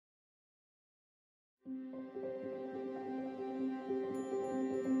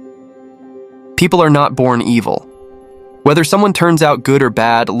People are not born evil. Whether someone turns out good or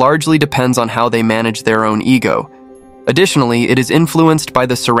bad largely depends on how they manage their own ego. Additionally, it is influenced by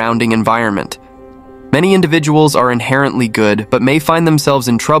the surrounding environment. Many individuals are inherently good, but may find themselves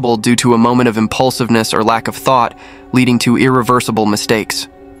in trouble due to a moment of impulsiveness or lack of thought, leading to irreversible mistakes.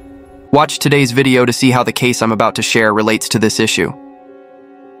 Watch today's video to see how the case I'm about to share relates to this issue.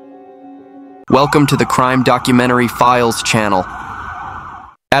 Welcome to the Crime Documentary Files channel.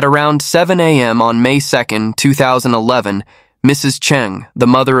 At around 7 a.m. on May 2, 2011, Mrs. Cheng, the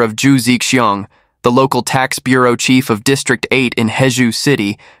mother of Zhu Zixiong, the local tax bureau chief of District 8 in Hezhou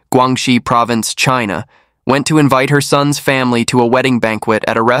City, Guangxi Province, China, went to invite her son's family to a wedding banquet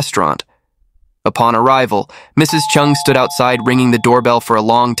at a restaurant. Upon arrival, Mrs. Cheng stood outside ringing the doorbell for a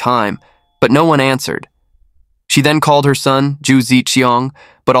long time, but no one answered. She then called her son, Zhu Zixiong,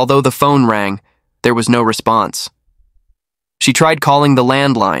 but although the phone rang, there was no response. She tried calling the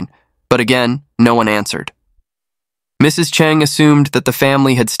landline, but again, no one answered. Mrs. Cheng assumed that the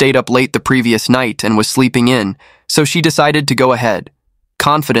family had stayed up late the previous night and was sleeping in, so she decided to go ahead,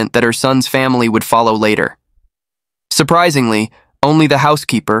 confident that her son's family would follow later. Surprisingly, only the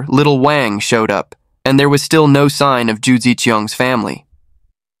housekeeper, little Wang, showed up, and there was still no sign of Zhu Zixiong's family.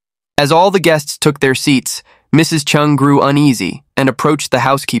 As all the guests took their seats, Mrs. Cheng grew uneasy and approached the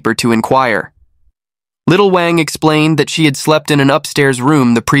housekeeper to inquire. Little Wang explained that she had slept in an upstairs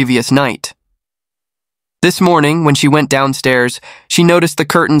room the previous night. This morning, when she went downstairs, she noticed the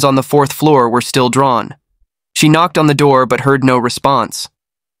curtains on the 4th floor were still drawn. She knocked on the door but heard no response.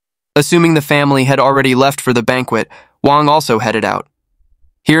 Assuming the family had already left for the banquet, Wang also headed out.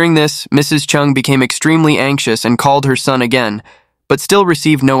 Hearing this, Mrs. Cheng became extremely anxious and called her son again, but still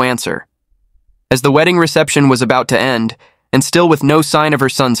received no answer. As the wedding reception was about to end, and still with no sign of her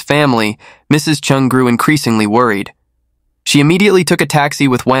son's family, Mrs. Cheng grew increasingly worried. She immediately took a taxi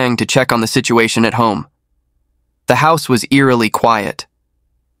with Wang to check on the situation at home. The house was eerily quiet.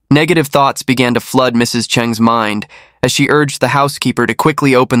 Negative thoughts began to flood Mrs. Cheng's mind as she urged the housekeeper to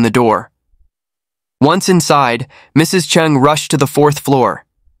quickly open the door. Once inside, Mrs. Cheng rushed to the 4th floor.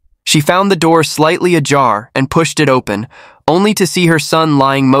 She found the door slightly ajar and pushed it open, only to see her son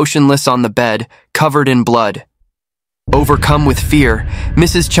lying motionless on the bed, covered in blood. Overcome with fear,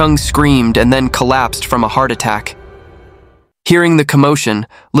 Mrs. Cheng screamed and then collapsed from a heart attack. Hearing the commotion,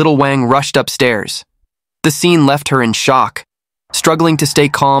 little Wang rushed upstairs. The scene left her in shock. Struggling to stay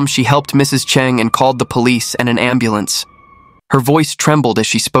calm, she helped Mrs. Cheng and called the police and an ambulance. Her voice trembled as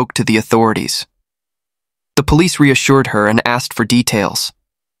she spoke to the authorities. The police reassured her and asked for details.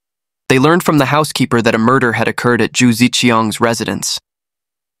 They learned from the housekeeper that a murder had occurred at Zhu Zixiong's residence.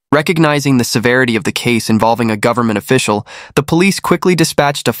 Recognizing the severity of the case involving a government official, the police quickly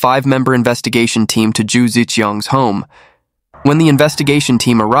dispatched a 5-member investigation team to Zhu Zixiong's home. When the investigation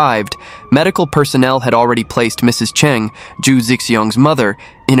team arrived, medical personnel had already placed Mrs. Cheng, Zhu Zixiong's mother,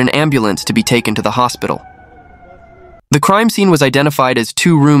 in an ambulance to be taken to the hospital. The crime scene was identified as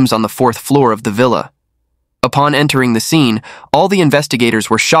 2 rooms on the 4th floor of the villa. Upon entering the scene, all the investigators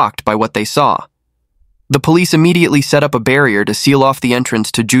were shocked by what they saw. The police immediately set up a barrier to seal off the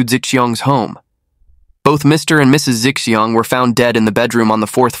entrance to Zhu Zixiong's home. Both Mr. and Mrs. Zixiong were found dead in the bedroom on the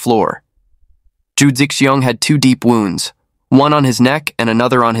 4th floor. Zhu Zixiong had 2 deep wounds, one on his neck and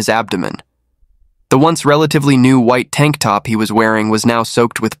another on his abdomen. The once relatively new white tank top he was wearing was now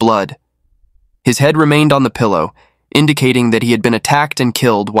soaked with blood. His head remained on the pillow, indicating that he had been attacked and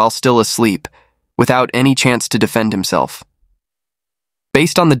killed while still asleep, without any chance to defend himself.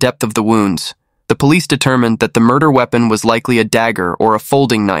 Based on the depth of the wounds, the police determined that the murder weapon was likely a dagger or a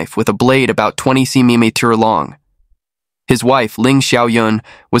folding knife with a blade about 20 cm long. His wife, Ling Xiaoyun,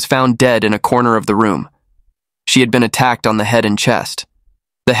 was found dead in a corner of the room. She had been attacked on the head and chest.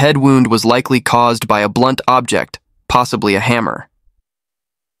 The head wound was likely caused by a blunt object, possibly a hammer.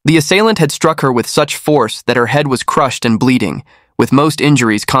 The assailant had struck her with such force that her head was crushed and bleeding, with most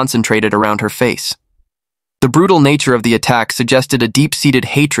injuries concentrated around her face. The brutal nature of the attack suggested a deep-seated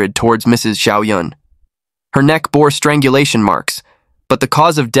hatred towards Mrs. Xiaoyun. Her neck bore strangulation marks, but the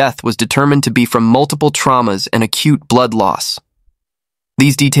cause of death was determined to be from multiple traumas and acute blood loss.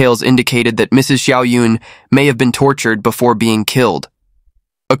 These details indicated that Mrs. Xiaoyun may have been tortured before being killed.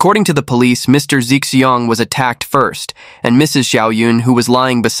 According to the police, Mr. Zixiong was attacked first, and Mrs. Xiaoyun, who was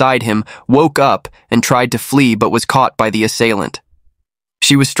lying beside him, woke up and tried to flee but was caught by the assailant.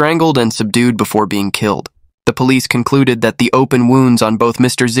 She was strangled and subdued before being killed. The police concluded that the open wounds on both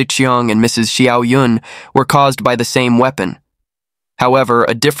Mr. Zixiong and Mrs. Xiaoyun were caused by the same weapon. However,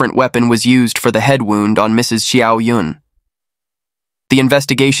 a different weapon was used for the head wound on Mrs. Xiaoyun. The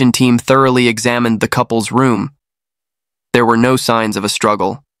investigation team thoroughly examined the couple's room. There were no signs of a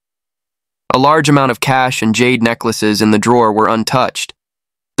struggle. A large amount of cash and jade necklaces in the drawer were untouched.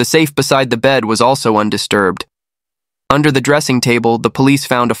 The safe beside the bed was also undisturbed. Under the dressing table, the police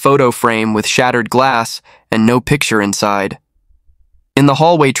found a photo frame with shattered glass and no picture inside. In the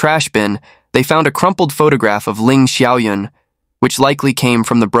hallway trash bin, they found a crumpled photograph of Ling Xiaoyun, which likely came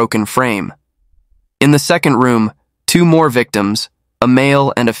from the broken frame. In the second room, 2 more victims, a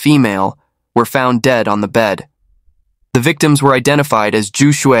male and a female, were found dead on the bed. The victims were identified as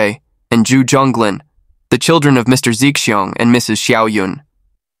Zhu Shui and Zhu Zhonglin, the children of Mr. Zixiong and Mrs. Xiaoyun.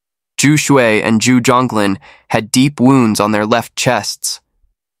 Zhu Shui and Zhu Zhonglin had deep wounds on their left chests.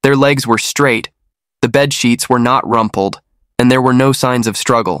 Their legs were straight, the bed sheets were not rumpled, and there were no signs of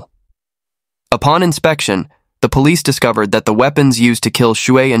struggle. Upon inspection, the police discovered that the weapons used to kill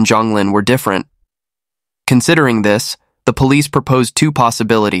Shui and Zhonglin were different. Considering this, the police proposed 2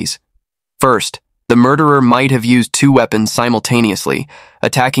 possibilities. First, the murderer might have used 2 weapons simultaneously,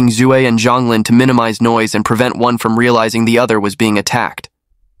 attacking Zhui and Zhonglin to minimize noise and prevent one from realizing the other was being attacked.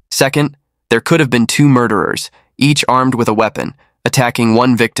 Second, there could have been 2 murderers, each armed with a weapon, attacking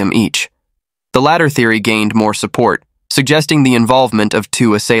 1 victim each. The latter theory gained more support, suggesting the involvement of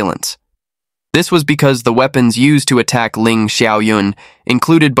 2 assailants. This was because the weapons used to attack Ling Xiaoyun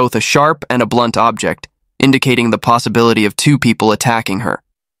included both a sharp and a blunt object, indicating the possibility of 2 people attacking her.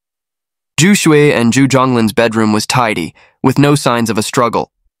 Zhu Shui and Zhu Zhonglin's bedroom was tidy, with no signs of a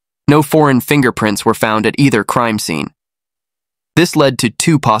struggle. No foreign fingerprints were found at either crime scene. This led to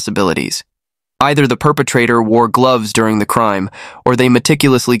 2 possibilities. Either the perpetrator wore gloves during the crime, or they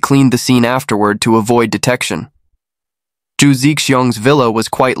meticulously cleaned the scene afterward to avoid detection. Zhu Zixiong's villa was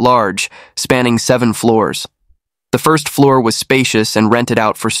quite large, spanning 7 floors. The first floor was spacious and rented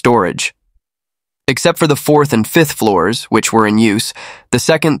out for storage. Except for the 4th and 5th floors, which were in use, the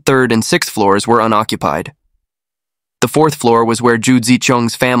 2nd, 3rd, and 6th floors were unoccupied. The 4th floor was where Zhu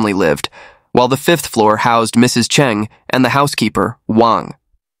Zixiong's family lived, while the 5th floor housed Mrs. Cheng and the housekeeper, Wang.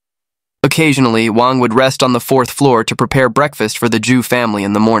 Occasionally, Wang would rest on the 4th floor to prepare breakfast for the Zhu family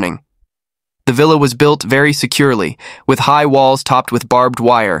in the morning. The villa was built very securely, with high walls topped with barbed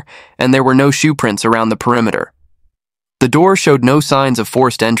wire, and there were no shoe prints around the perimeter. The door showed no signs of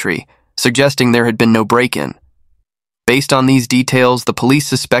forced entry, suggesting there had been no break-in. Based on these details, the police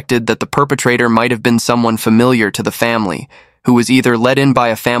suspected that the perpetrator might have been someone familiar to the family, who was either let in by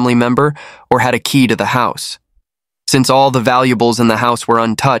a family member or had a key to the house. Since all the valuables in the house were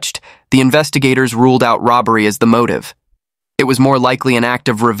untouched, the investigators ruled out robbery as the motive. It was more likely an act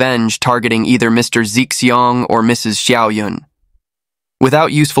of revenge targeting either Mr. Zixiong or Mrs. Xiaoyun.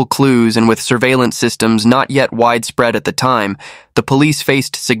 Without useful clues and with surveillance systems not yet widespread at the time, the police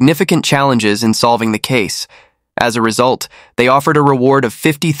faced significant challenges in solving the case. As a result, they offered a reward of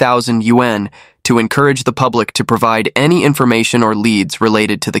 50,000 yuan to encourage the public to provide any information or leads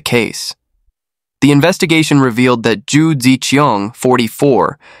related to the case. The investigation revealed that Zhu Zixiong,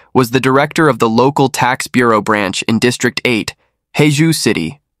 44, was the director of the local tax bureau branch in District 8, Hezhou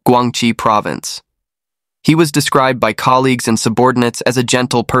City, Guangxi Province. He was described by colleagues and subordinates as a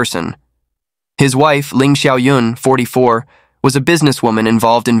gentle person. His wife, Ling Xiaoyun, 44, was a businesswoman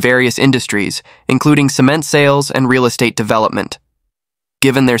involved in various industries, including cement sales and real estate development.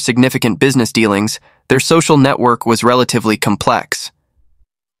 Given their significant business dealings, their social network was relatively complex.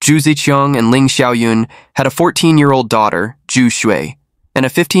 Zhu Zixiong and Ling Xiaoyun had a 14-year-old daughter, Zhu Shui, and a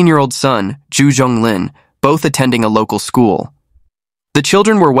 15-year-old son, Zhu Zhonglin, both attending a local school. The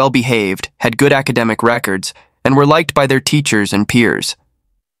children were well-behaved, had good academic records, and were liked by their teachers and peers.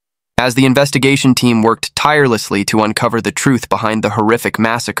 As the investigation team worked tirelessly to uncover the truth behind the horrific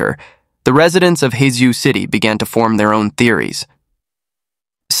massacre, the residents of Hezhou City began to form their own theories.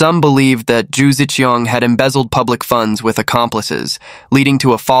 Some believed that Zhu Zixiong had embezzled public funds with accomplices, leading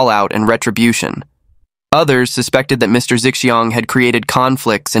to a fallout and retribution. Others suspected that Mr. Zixiong had created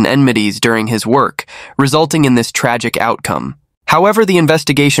conflicts and enmities during his work, resulting in this tragic outcome. However, the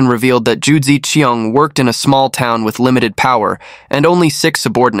investigation revealed that Zhu Zixiong worked in a small town with limited power and only 6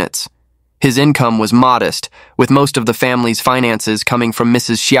 subordinates. His income was modest, with most of the family's finances coming from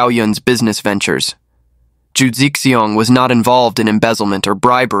Mrs. Xiaoyun's business ventures. Zhu Zixiong was not involved in embezzlement or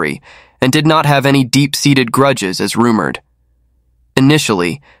bribery and did not have any deep-seated grudges as rumored.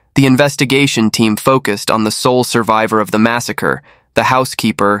 Initially, the investigation team focused on the sole survivor of the massacre, the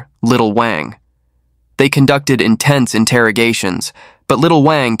housekeeper, Little Wang. They conducted intense interrogations, but Little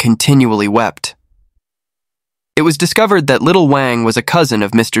Wang continually wept. It was discovered that Little Wang was a cousin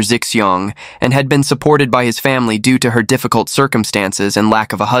of Mr. Zixiong and had been supported by his family due to her difficult circumstances and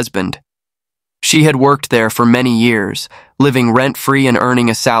lack of a husband. She had worked there for many years, living rent-free and earning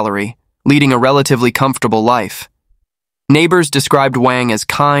a salary, leading a relatively comfortable life. Neighbors described Wang as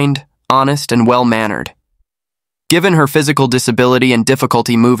kind, honest, and well-mannered. Given her physical disability and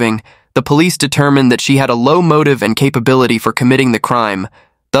difficulty moving, the police determined that she had a low motive and capability for committing the crime,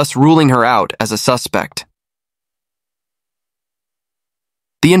 thus ruling her out as a suspect.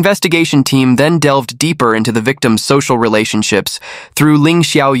 The investigation team then delved deeper into the victim's social relationships through Ling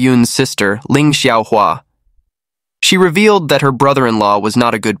Xiaoyun's sister, Ling Xiaohua. She revealed that her brother-in-law was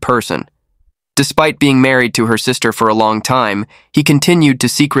not a good person. Despite being married to her sister for a long time, he continued to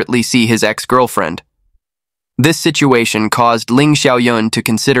secretly see his ex-girlfriend. This situation caused Ling Xiaoyun to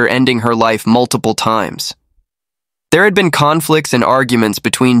consider ending her life multiple times. There had been conflicts and arguments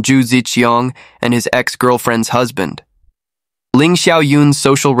between Zhu Zixiong and his ex-girlfriend's husband. Ling Xiaoyun's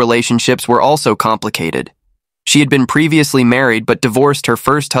social relationships were also complicated. She had been previously married but divorced her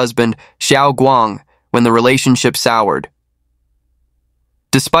first husband, Xiao Guang, when the relationship soured.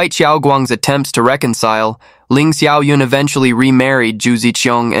 Despite Xiao Guang's attempts to reconcile, Ling Xiaoyun eventually remarried Zhu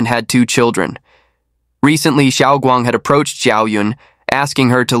Zixiong and had 2 children. Recently, Xiao Guang had approached Xiaoyun, asking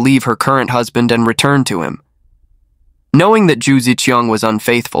her to leave her current husband and return to him. Knowing that Zhu Zixiong was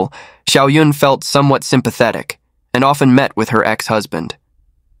unfaithful, Xiaoyun felt somewhat sympathetic and often met with her ex-husband.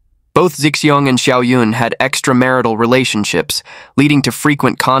 Both Zixiong and Xiaoyun had extramarital relationships, leading to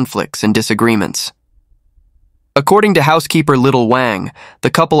frequent conflicts and disagreements. According to housekeeper Little Wang, the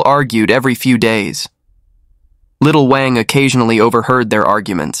couple argued every few days. Little Wang occasionally overheard their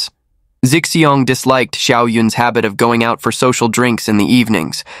arguments. Zixiong disliked Xiaoyun's habit of going out for social drinks in the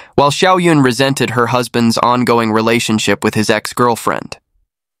evenings, while Xiaoyun resented her husband's ongoing relationship with his ex-girlfriend.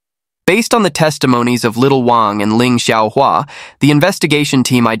 Based on the testimonies of Little Wang and Ling Xiaohua, the investigation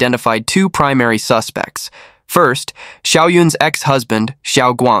team identified 2 primary suspects. First, Xiaoyun's ex-husband,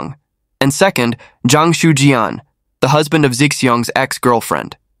 Xiao Guang, and second, Zhang Shujian, the husband of Zixiong's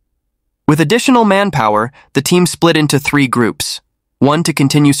ex-girlfriend. With additional manpower, the team split into 3 groups. One to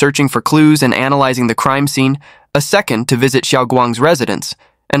continue searching for clues and analyzing the crime scene, a second to visit Xiao Guang's residence,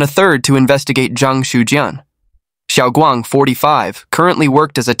 and a third to investigate Zhang Shujian. Xiao Guang, 45, currently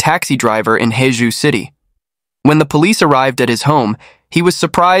worked as a taxi driver in Hezhou City. When the police arrived at his home, he was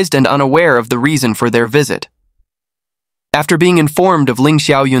surprised and unaware of the reason for their visit. After being informed of Ling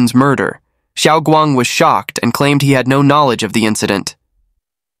Xiaoyun's murder, Xiao Guang was shocked and claimed he had no knowledge of the incident.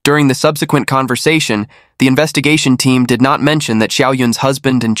 During the subsequent conversation, the investigation team did not mention that Xiaoyun's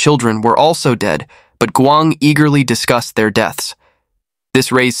husband and children were also dead, but Guang eagerly discussed their deaths.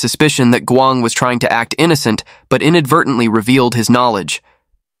 This raised suspicion that Guang was trying to act innocent, but inadvertently revealed his knowledge.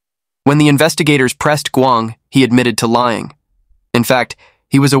 When the investigators pressed Guang, he admitted to lying. In fact,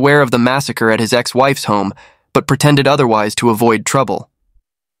 he was aware of the massacre at his ex-wife's home, but pretended otherwise to avoid trouble.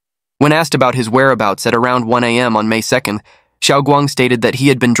 When asked about his whereabouts at around 1 a.m. on May 2nd, Xiao Guang stated that he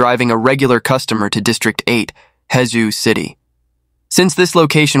had been driving a regular customer to District 8, Hezhou City. Since this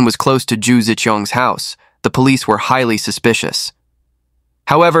location was close to Zhu Zixiong's house, the police were highly suspicious.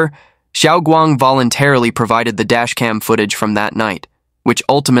 However, Xiao Guang voluntarily provided the dashcam footage from that night, which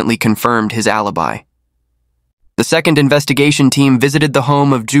ultimately confirmed his alibi. The second investigation team visited the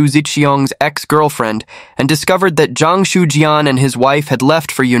home of Zhu Zixiong's ex-girlfriend and discovered that Zhang Shujian and his wife had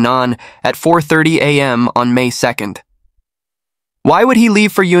left for Yunnan at 4:30 a.m. on May 2nd. Why would he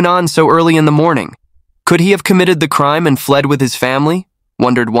leave for Yunnan so early in the morning? Could he have committed the crime and fled with his family?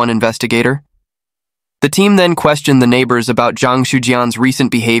 Wondered one investigator. The team then questioned the neighbors about Zhang Shujian's recent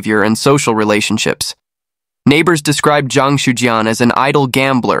behavior and social relationships. Neighbors described Zhang Shujian as an idle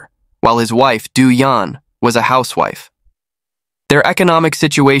gambler, while his wife, Du Yan, was a housewife. Their economic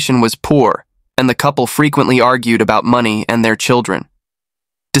situation was poor, and the couple frequently argued about money and their children.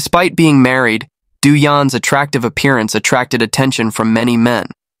 Despite being married, Du Yan's attractive appearance attracted attention from many men.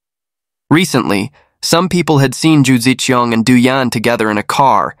 Recently, some people had seen Zhu Zixiong and Du Yan together in a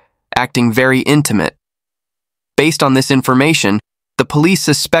car, acting very intimate. Based on this information, the police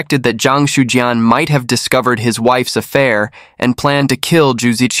suspected that Zhang Shujian might have discovered his wife's affair and planned to kill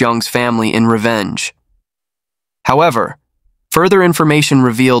Zhu Zixiong's family in revenge. However, further information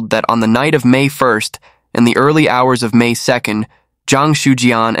revealed that on the night of May 1st and the early hours of May 2nd, Zhang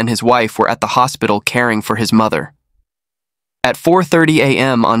Shujian and his wife were at the hospital caring for his mother. At 4:30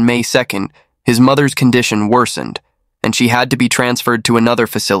 a.m. on May 2nd, his mother's condition worsened, and she had to be transferred to another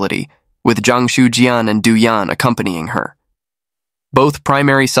facility, with Zhang Shujian and Du Yan accompanying her. Both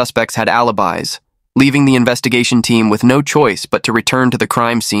primary suspects had alibis, leaving the investigation team with no choice but to return to the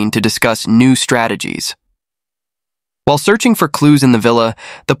crime scene to discuss new strategies. While searching for clues in the villa,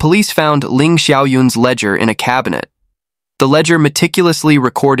 the police found Ling Xiaoyun's ledger in a cabinet. The ledger meticulously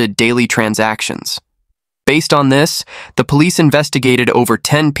recorded daily transactions. Based on this, the police investigated over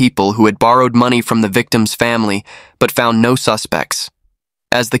 10 people who had borrowed money from the victim's family but found no suspects.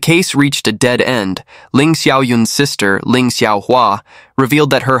 As the case reached a dead end, Ling Xiaoyun's sister, Ling Xiaohua,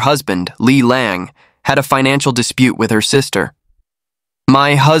 revealed that her husband, Li Lang, had a financial dispute with her sister.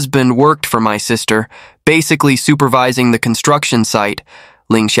 "My husband worked for my sister, basically supervising the construction site,"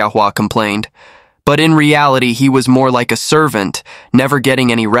 Ling Xiaohua complained. "But in reality, he was more like a servant, never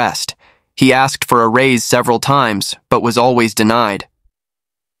getting any rest. He asked for a raise several times, but was always denied."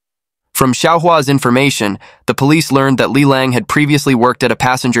 From Xiaohua's information, the police learned that Li Lang had previously worked at a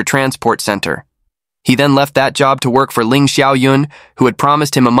passenger transport center. He then left that job to work for Ling Xiaoyun, who had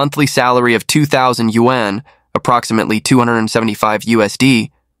promised him a monthly salary of 2,000 yuan, approximately 275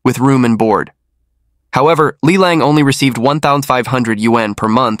 USD, with room and board. However, Li Lang only received 1,500 yuan per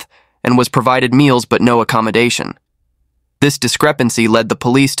month and was provided meals but no accommodation. This discrepancy led the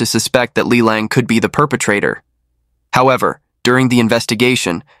police to suspect that Li Lang could be the perpetrator. However, during the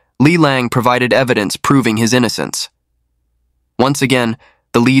investigation, Li Lang provided evidence proving his innocence. Once again,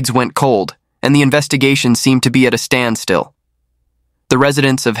 the leads went cold, and the investigation seemed to be at a standstill. The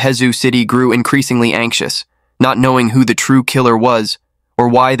residents of Hezhou City grew increasingly anxious, not knowing who the true killer was or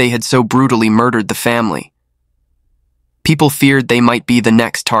why they had so brutally murdered the family. People feared they might be the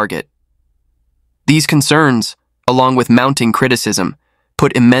next target. These concerns, along with mounting criticism,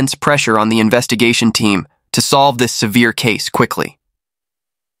 put immense pressure on the investigation team to solve this severe case quickly.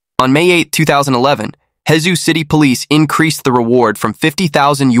 On May 8, 2011, Hezhou City Police increased the reward from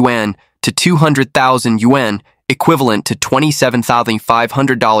 50,000 yuan to 200,000 yuan, equivalent to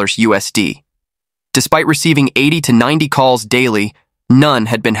 $27,500 USD. Despite receiving 80 to 90 calls daily, none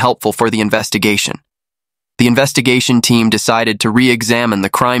had been helpful for the investigation. The investigation team decided to re-examine the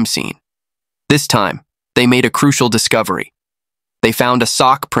crime scene. This time, they made a crucial discovery. They found a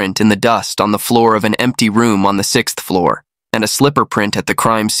sock print in the dust on the floor of an empty room on the 6th floor, and a slipper print at the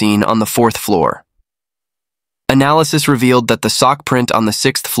crime scene on the 4th floor. Analysis revealed that the sock print on the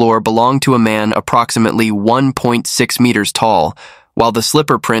 6th floor belonged to a man approximately 1.6 meters tall, while the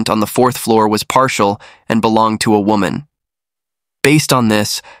slipper print on the 4th floor was partial and belonged to a woman. Based on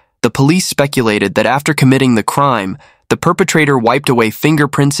this, the police speculated that after committing the crime, the perpetrator wiped away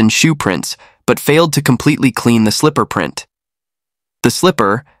fingerprints and shoe prints, but failed to completely clean the slipper print. The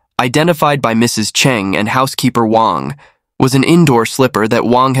slipper, identified by Mrs. Cheng and housekeeper Wang, was an indoor slipper that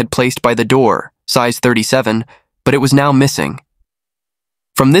Wang had placed by the door, size 37, but it was now missing.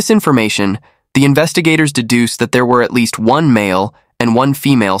 From this information, the investigators deduced that there were at least one male and one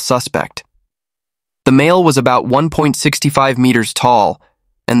female suspect. The male was about 1.65 meters tall,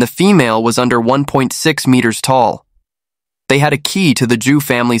 and the female was under 1.6 meters tall. They had a key to the Zhu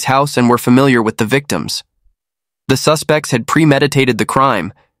family's house and were familiar with the victims. The suspects had premeditated the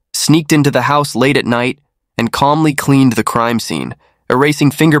crime, sneaked into the house late at night, and calmly cleaned the crime scene,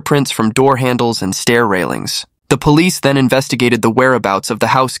 erasing fingerprints from door handles and stair railings. The police then investigated the whereabouts of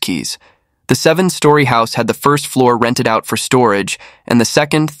the house keys. The 7-story house had the first floor rented out for storage, and the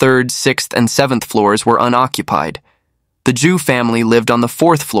 2nd, 3rd, 6th, and 7th floors were unoccupied. The Zhu family lived on the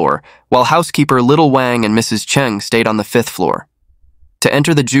 4th floor, while housekeeper Little Wang and Mrs. Cheng stayed on the 5th floor. To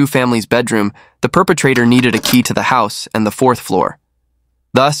enter the Zhu family's bedroom, the perpetrator needed a key to the house and the 4th floor.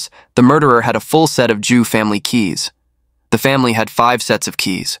 Thus, the murderer had a full set of Zhu family keys. The family had 5 sets of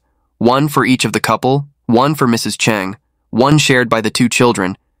keys, one for each of the couple, one for Mrs. Cheng, one shared by the 2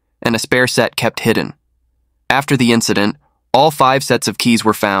 children, and a spare set kept hidden. After the incident, all 5 sets of keys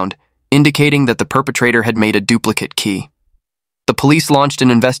were found, indicating that the perpetrator had made a duplicate key. The police launched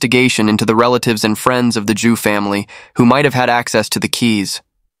an investigation into the relatives and friends of the Zhu family who might have had access to the keys.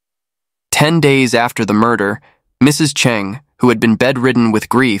 10 days after the murder, Mrs. Cheng, who had been bedridden with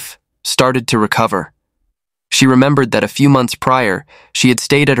grief, started to recover. She remembered that a few months prior, she had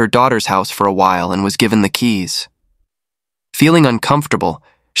stayed at her daughter's house for a while and was given the keys. Feeling uncomfortable,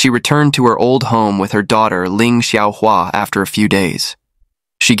 she returned to her old home with her daughter Ling Xiaohua after a few days.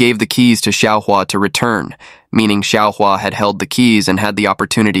 She gave the keys to Xiaohua to return, meaning Xiaohua had held the keys and had the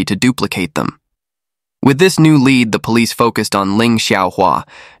opportunity to duplicate them. With this new lead, the police focused on Ling Xiaohua,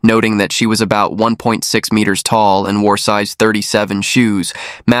 noting that she was about 1.6 meters tall and wore size 37 shoes,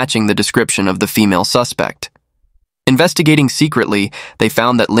 matching the description of the female suspect. Investigating secretly, they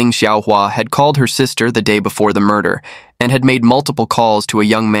found that Ling Xiaohua had called her sister the day before the murder and had made multiple calls to a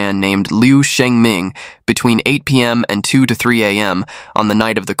young man named Liu Shengming between 8 p.m. and 2 to 3 a.m. on the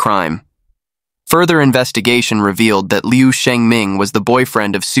night of the crime. Further investigation revealed that Liu Shengming was the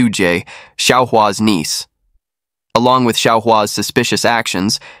boyfriend of Su Jie, Xiaohua's niece. Along with Xiaohua's suspicious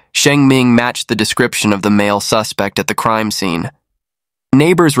actions, Sheng Ming matched the description of the male suspect at the crime scene.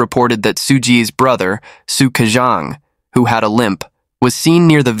 Neighbors reported that Zhu Zi's brother, Zhu Zixiong, who had a limp, was seen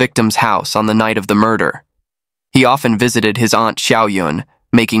near the victim's house on the night of the murder. He often visited his aunt Xiaoyun,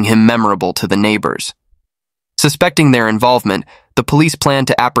 making him memorable to the neighbors. Suspecting their involvement, the police planned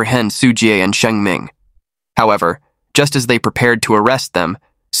to apprehend Zhu Zi and Sheng Ming. However, just as they prepared to arrest them,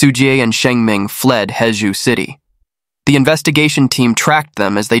 Zhu Zi and Sheng Ming fled Hezhou City. The investigation team tracked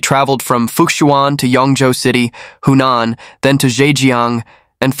them as they traveled from Fuxuan to Yangzhou City, Hunan, then to Zhejiang,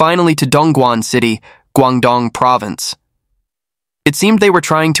 and finally to Dongguan City, Guangdong Province. It seemed they were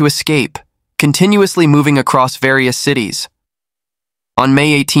trying to escape, continuously moving across various cities. On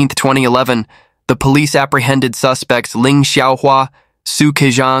May 18, 2011, the police apprehended suspects Ling Xiaohua, Zhu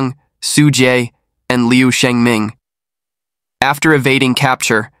Zixiong, Zhu Zi, and Liu Shengming. After evading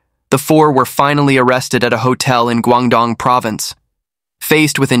capture, the four were finally arrested at a hotel in Guangdong Province.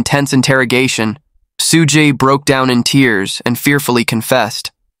 Faced with intense interrogation, Zhu Zi broke down in tears and fearfully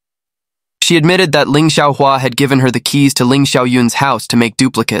confessed. She admitted that Ling Xiaohua had given her the keys to Ling Xiaoyun's house to make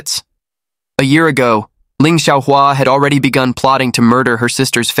duplicates. A year ago, Ling Xiaohua had already begun plotting to murder her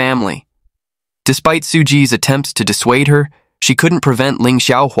sister's family. Despite Zhu Zi's attempts to dissuade her, she couldn't prevent Ling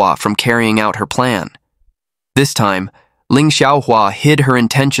Xiaohua from carrying out her plan. This time, Ling Xiaohua hid her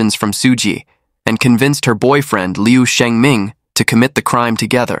intentions from Zhu Zi and convinced her boyfriend Liu Shengming to commit the crime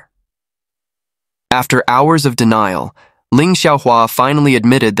together. After hours of denial, Ling Xiaohua finally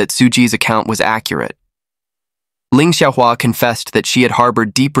admitted that Zhu Zi's account was accurate. Ling Xiaohua confessed that she had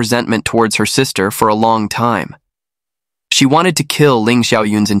harbored deep resentment towards her sister for a long time. She wanted to kill Ling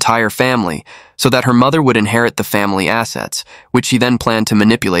Xiaoyun's entire family so that her mother would inherit the family assets, which she then planned to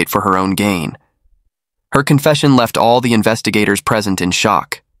manipulate for her own gain. Her confession left all the investigators present in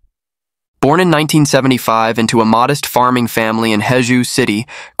shock. Born in 1975 into a modest farming family in Hezhou City,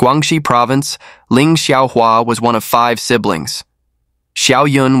 Guangxi Province, Ling Xiaohua was one of 5 siblings.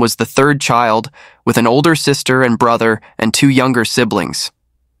 Xiaoyun was the third child, with an older sister and brother and 2 younger siblings.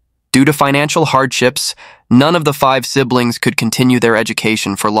 Due to financial hardships, none of the 5 siblings could continue their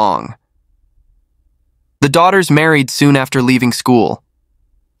education for long. The daughters married soon after leaving school.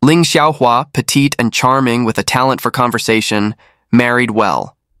 Ling Xiaohua, petite and charming with a talent for conversation, married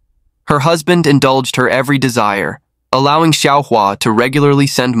well. Her husband indulged her every desire, allowing Xiaohua to regularly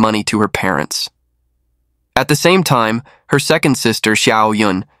send money to her parents. At the same time, her second sister,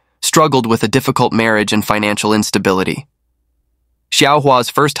 Xiaoyun, struggled with a difficult marriage and financial instability. Xiaohua's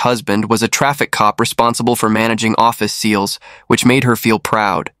first husband was a traffic cop responsible for managing office seals, which made her feel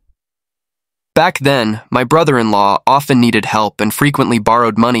proud. Back then, my brother-in-law often needed help and frequently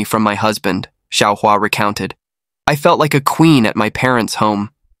borrowed money from my husband, Xiaohua recounted. I felt like a queen at my parents'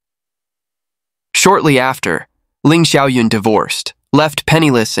 home. Shortly after, Ling Xiaoyun divorced, left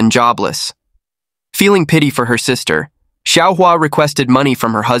penniless and jobless. Feeling pity for her sister, Xiaohua requested money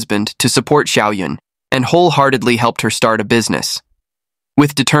from her husband to support Xiaoyun and wholeheartedly helped her start a business.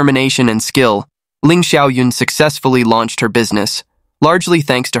 With determination and skill, Ling Xiaoyun successfully launched her business, largely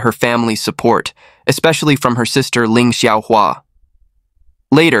thanks to her family's support, especially from her sister Ling Xiaohua.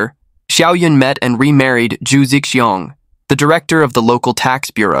 Later, Xiaoyun met and remarried Zhu Zixiong, the director of the local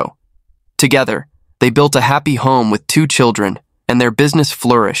tax bureau. Together, they built a happy home with 2 children, and their business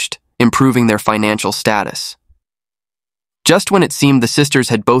flourished, improving their financial status. Just when it seemed the sisters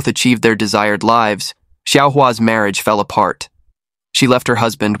had both achieved their desired lives, Xiaohua's marriage fell apart. She left her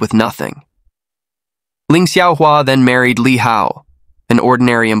husband with nothing. Ling Xiaohua then married Li Hao, an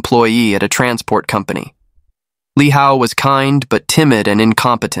ordinary employee at a transport company. Li Hao was kind but timid and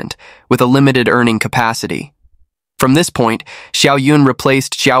incompetent, with a limited earning capacity. From this point, Xiaoyun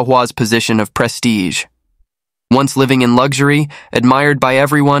replaced Xiaohua's position of prestige. Once living in luxury, admired by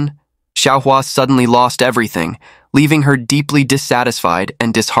everyone, Xiaohua suddenly lost everything, leaving her deeply dissatisfied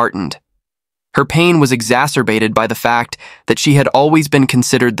and disheartened. Her pain was exacerbated by the fact that she had always been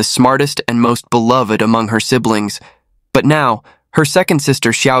considered the smartest and most beloved among her siblings, but now, her second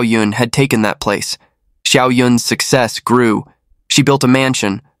sister Xiaoyun had taken that place. Xiaoyun's success grew. She built a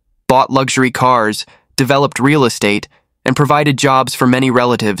mansion, bought luxury cars, developed real estate, and provided jobs for many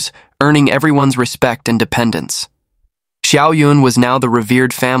relatives, earning everyone's respect and dependence. Xiaoyun was now the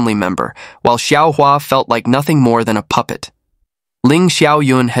revered family member, while Xiaohua felt like nothing more than a puppet. Ling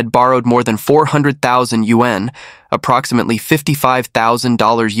Xiaoyun had borrowed more than 400,000 yuan, approximately $55,000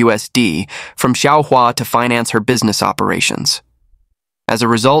 USD, from Xiaohua to finance her business operations. As a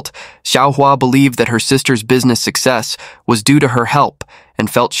result, Xiaohua believed that her sister's business success was due to her help and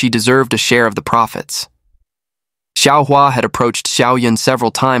felt she deserved a share of the profits. Xiaohua had approached Xiaoyun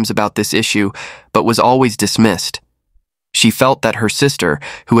several times about this issue, but was always dismissed. She felt that her sister,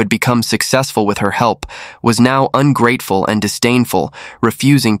 who had become successful with her help, was now ungrateful and disdainful,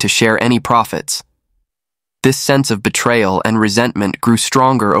 refusing to share any profits. This sense of betrayal and resentment grew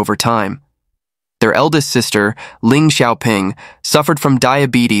stronger over time. Their eldest sister, Ling Xiaoping, suffered from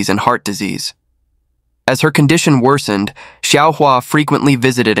diabetes and heart disease. As her condition worsened, Xiaohua frequently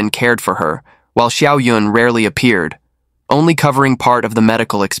visited and cared for her, while Xiaoyun rarely appeared, only covering part of the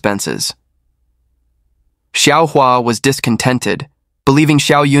medical expenses. Xiaohua was discontented, believing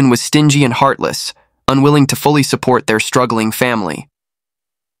Xiaoyun was stingy and heartless, unwilling to fully support their struggling family.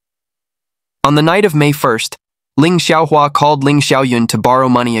 On the night of May 1st, Ling Xiaohua called Ling Xiaoyun to borrow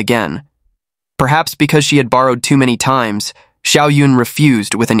money again. Perhaps because she had borrowed too many times, Xiaoyun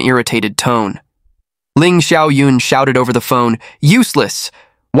refused with an irritated tone. Ling Xiaoyun shouted over the phone, "Useless!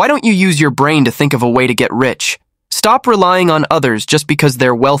 Why don't you use your brain to think of a way to get rich? Stop relying on others just because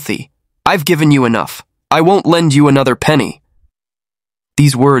they're wealthy. I've given you enough. I won't lend you another penny."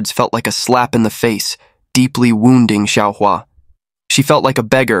 These words felt like a slap in the face, deeply wounding Xiaohua. She felt like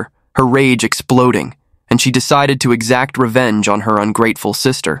a beggar, her rage exploding, and she decided to exact revenge on her ungrateful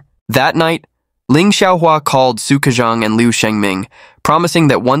sister. That night, Ling Xiaohua called Zhu Zixiong and Liu Shengming, promising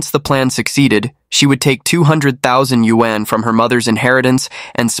that once the plan succeeded, she would take 200,000 yuan from her mother's inheritance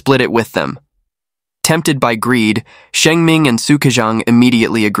and split it with them. Tempted by greed, Shengming and Zhu Zixiong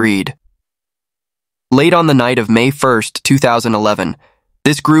immediately agreed. Late on the night of May 1st, 2011,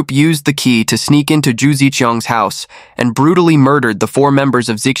 this group used the key to sneak into Zhu Zixiong's house and brutally murdered the 4 members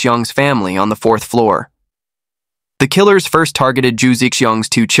of Zixiong's family on the 4th floor. The killers first targeted Zhu Zixiong's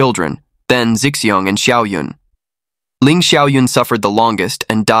 2 children, then Zixiong and Xiaoyun. Ling Xiaoyun suffered the longest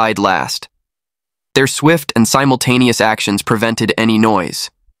and died last. Their swift and simultaneous actions prevented any noise.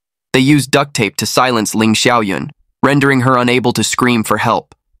 They used duct tape to silence Ling Xiaoyun, rendering her unable to scream for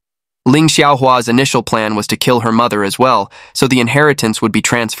help. Ling Xiaohua's initial plan was to kill her mother as well, so the inheritance would be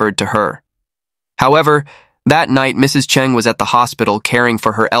transferred to her. However, that night Mrs. Cheng was at the hospital caring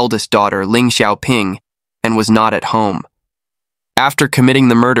for her eldest daughter, Ling Xiaoping, and was not at home. After committing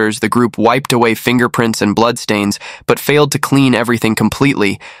the murders, the group wiped away fingerprints and bloodstains, but failed to clean everything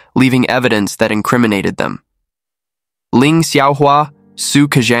completely, leaving evidence that incriminated them. Ling Xiaohua, Zhu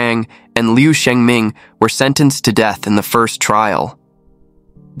Zixiong, and Liu Shengming were sentenced to death in the first trial.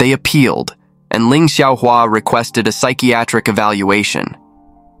 They appealed, and Ling Xiaohua requested a psychiatric evaluation.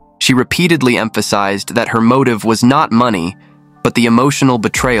 She repeatedly emphasized that her motive was not money, but the emotional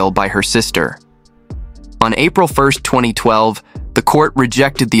betrayal by her sister. On April 1st, 2012, the court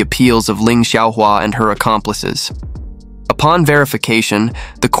rejected the appeals of Ling Xiaohua and her accomplices. Upon verification,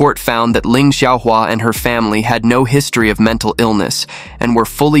 the court found that Ling Xiaohua and her family had no history of mental illness and were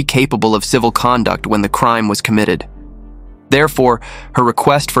fully capable of civil conduct when the crime was committed. Therefore, her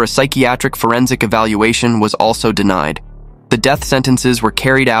request for a psychiatric forensic evaluation was also denied. The death sentences were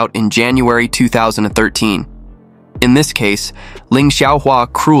carried out in January 2013. In this case, Ling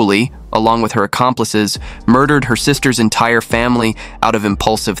Xiaohua cruelly, along with her accomplices, murdered her sister's entire family out of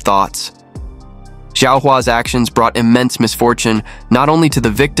impulsive thoughts. Xiaohua's actions brought immense misfortune not only to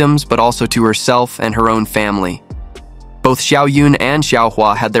the victims but also to herself and her own family. Both Xiaoyun and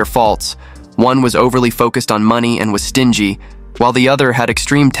Xiaohua had their faults. One was overly focused on money and was stingy, while the other had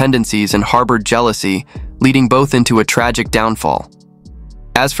extreme tendencies and harbored jealousy, leading both into a tragic downfall.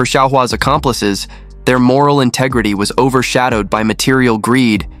 As for Xiaohua's accomplices, their moral integrity was overshadowed by material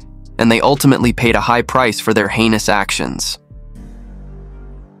greed, and they ultimately paid a high price for their heinous actions.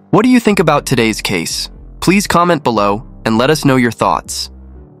 What do you think about today's case? Please comment below and let us know your thoughts.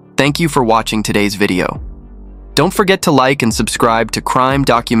 Thank you for watching today's video. Don't forget to like and subscribe to Crime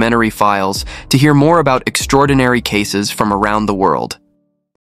Documentary Files to hear more about extraordinary cases from around the world.